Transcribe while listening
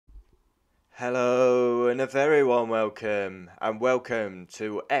Hello and a very warm welcome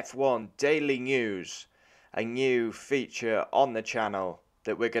to F1 Daily News, a new feature on the channel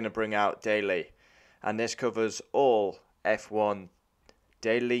that we're going to bring out daily, and this covers all F1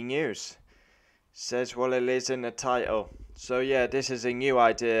 Daily News. Says what it is in the title. So yeah, this is a new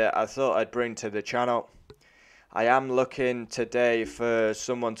idea I thought I'd bring to the channel. I am looking today for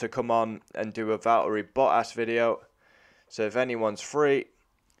someone to come on and do a Valtteri Bottas video, so if anyone's free,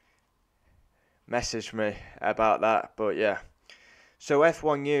 message me about that. But yeah, so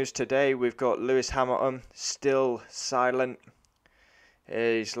F1 news today, we've got Lewis Hamilton still silent.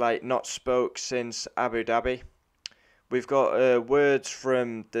 He's like not spoke since Abu Dhabi. We've got words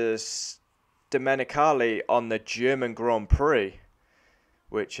from the Domenicali on the German Grand Prix,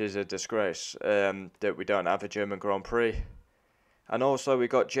 which is a disgrace that we don't have a German Grand Prix. And also we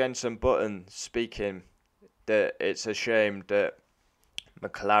got Jenson Button speaking that it's a shame that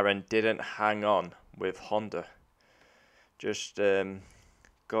McLaren didn't hang on with Honda. Just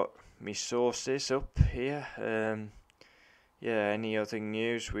got me sources up here. Yeah, any other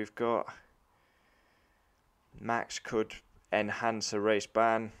news we've got? Max could enhance a race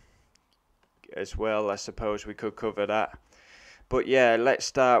ban as well. I suppose we could cover that. But yeah, let's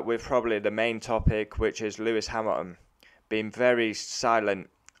start with probably the main topic, which is Lewis Hamilton being very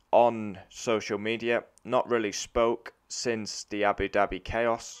silent on social media. Not really spoke since the Abu Dhabi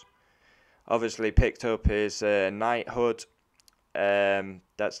chaos. Obviously picked up his knighthood.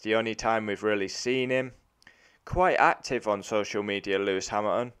 That's the only time we've really seen him. Quite active on social media, Lewis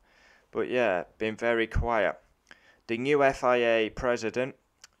Hamilton. But yeah, been very quiet. The new FIA president,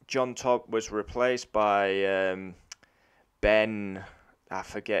 John Todd, was replaced by Ben, I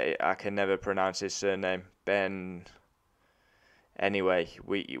forget it, I can never pronounce his surname. Ben, anyway,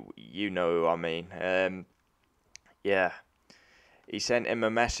 you know who I mean. Yeah, he sent him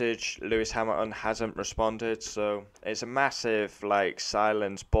a message. Lewis Hamilton hasn't responded, so it's a massive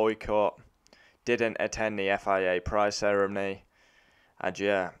silence boycott. Didn't attend the FIA prize ceremony, and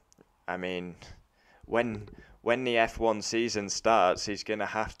yeah, I mean, when the F1 season starts, he's gonna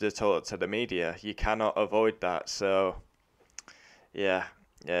have to talk to the media. You cannot avoid that. So yeah,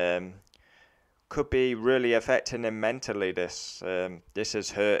 could be really affecting him mentally. This has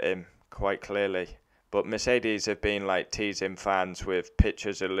hurt him quite clearly. But Mercedes have been teasing fans with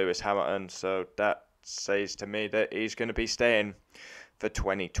pictures of Lewis Hamilton, so that says to me that he's going to be staying for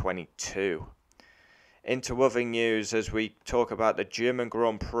 2022. Into other news as we talk about the German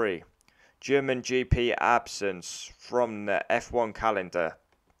Grand Prix. German GP absence from the F1 calendar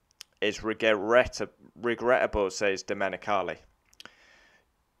is regrettable, says Domenicali.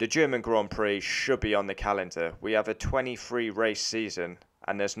 The German Grand Prix should be on the calendar. We have a 23 race season,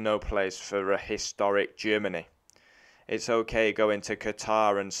 and there's no place for a historic Germany. It's okay going to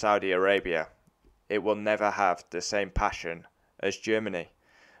Qatar and Saudi Arabia. It will never have the same passion as Germany.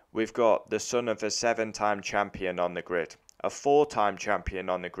 We've got the son of a 7-time champion on the grid, a 4-time champion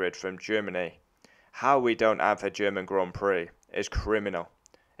on the grid from Germany. How we don't have a German Grand Prix is criminal.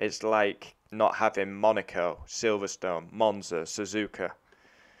 It's like not having Monaco, Silverstone, Monza, Suzuka.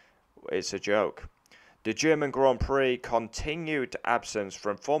 It's a joke. The German Grand Prix continued absence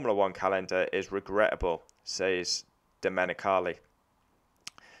from Formula 1 calendar is regrettable, says Domenicali.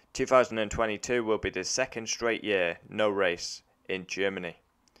 2022 will be the second straight year no race in Germany.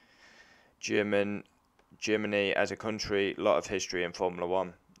 Germany as a country, a lot of history in Formula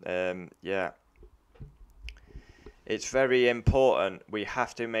 1. Yeah. It's very important. We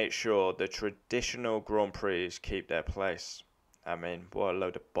have to make sure the traditional Grand Prix keep their place. I mean, what a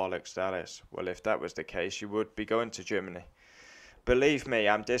load of bollocks that is. Well, if that was the case, you would be going to Germany. Believe me,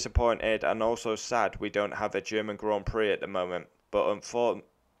 I'm disappointed and also sad we don't have a German Grand Prix at the moment. But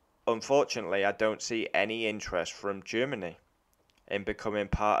unfortunately, I don't see any interest from Germany in becoming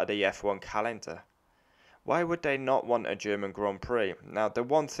part of the F1 calendar. Why would they not want a German Grand Prix? Now, the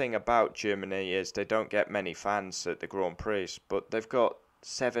one thing about Germany is they don't get many fans at the Grand Prix, but they've got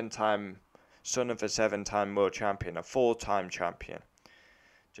son of a 7-time world champion, a 4-time champion.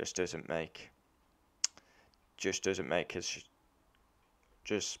 Just doesn't make. It's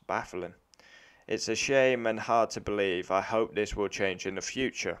just baffling. It's a shame and hard to believe. I hope this will change in the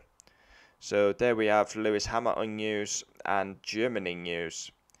future. So there we have Lewis Hamilton news and Germany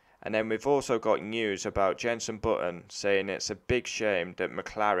news. And then we've also got news about Jenson Button saying it's a big shame that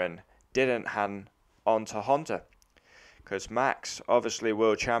McLaren didn't hang on to Honda. Because Max, obviously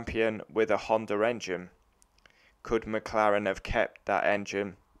world champion with a Honda engine. Could McLaren have kept that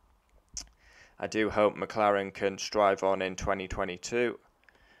engine? I do hope McLaren can strive on in 2022.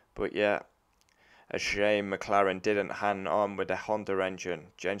 But yeah, a shame McLaren didn't hang on with the Honda engine.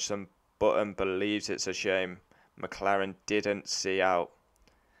 Jenson Button believes it's a shame McLaren didn't see out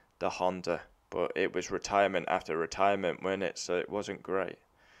the Honda, but it was retirement after retirement, wasn't it? So it wasn't great.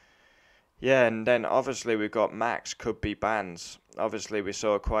 Yeah, and then obviously we've got Max could be bans. Obviously we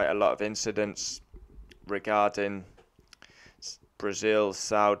saw quite a lot of incidents regarding Brazil,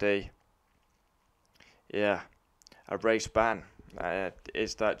 Saudi. Yeah, a race ban.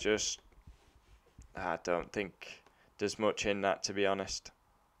 Is that just... I don't think there's much in that, to be honest.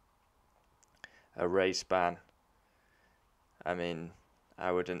 A race ban. I mean,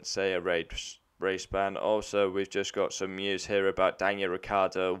 I wouldn't say a race ban. Also, we've just got some news here about Daniel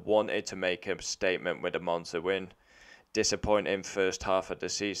Ricciardo wanted to make a statement with a Monza win. Disappointing first half of the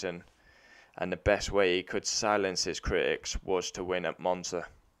season, and the best way he could silence his critics was to win at Monza.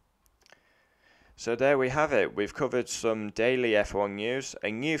 So there we have it. We've covered some daily F1 news, a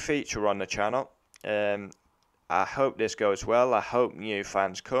new feature on the channel. I hope this goes well. I hope new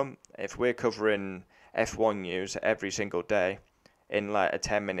fans come. If we're covering F1 news every single day in like a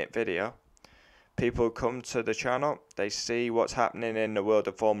 10-minute video, people come to the channel, they see what's happening in the world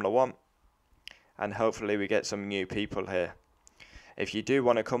of Formula 1, and hopefully we get some new people here. If you do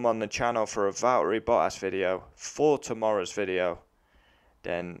want to come on the channel for a Valtteri Bottas video for tomorrow's video,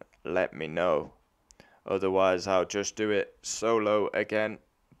 then let me know. Otherwise, I'll just do it solo again.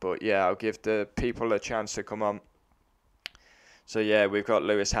 But yeah, I'll give the people a chance to come on. So yeah, we've got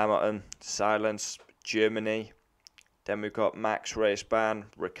Lewis Hamilton, silence, Germany. Then we've got Max race ban.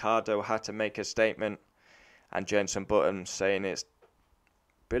 Ricciardo had to make a statement. And Jenson Button saying it's a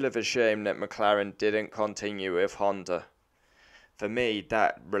bit of a shame that McLaren didn't continue with Honda. For me,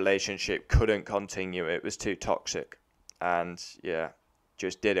 that relationship couldn't continue. It was too toxic. And yeah,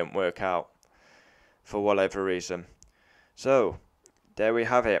 just didn't work out for whatever reason. So there we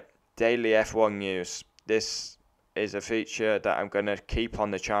have it. Daily F1 news. This is a feature that I'm going to keep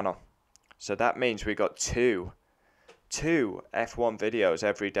on the channel. So that means we got two F1 videos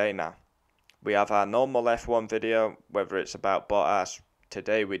every day now. We have our normal F1 video, whether it's about Bottas.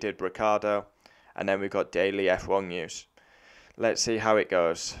 Today we did Ricciardo. And then we've got daily F1 news. Let's see how it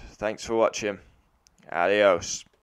goes. Thanks for watching. Adios.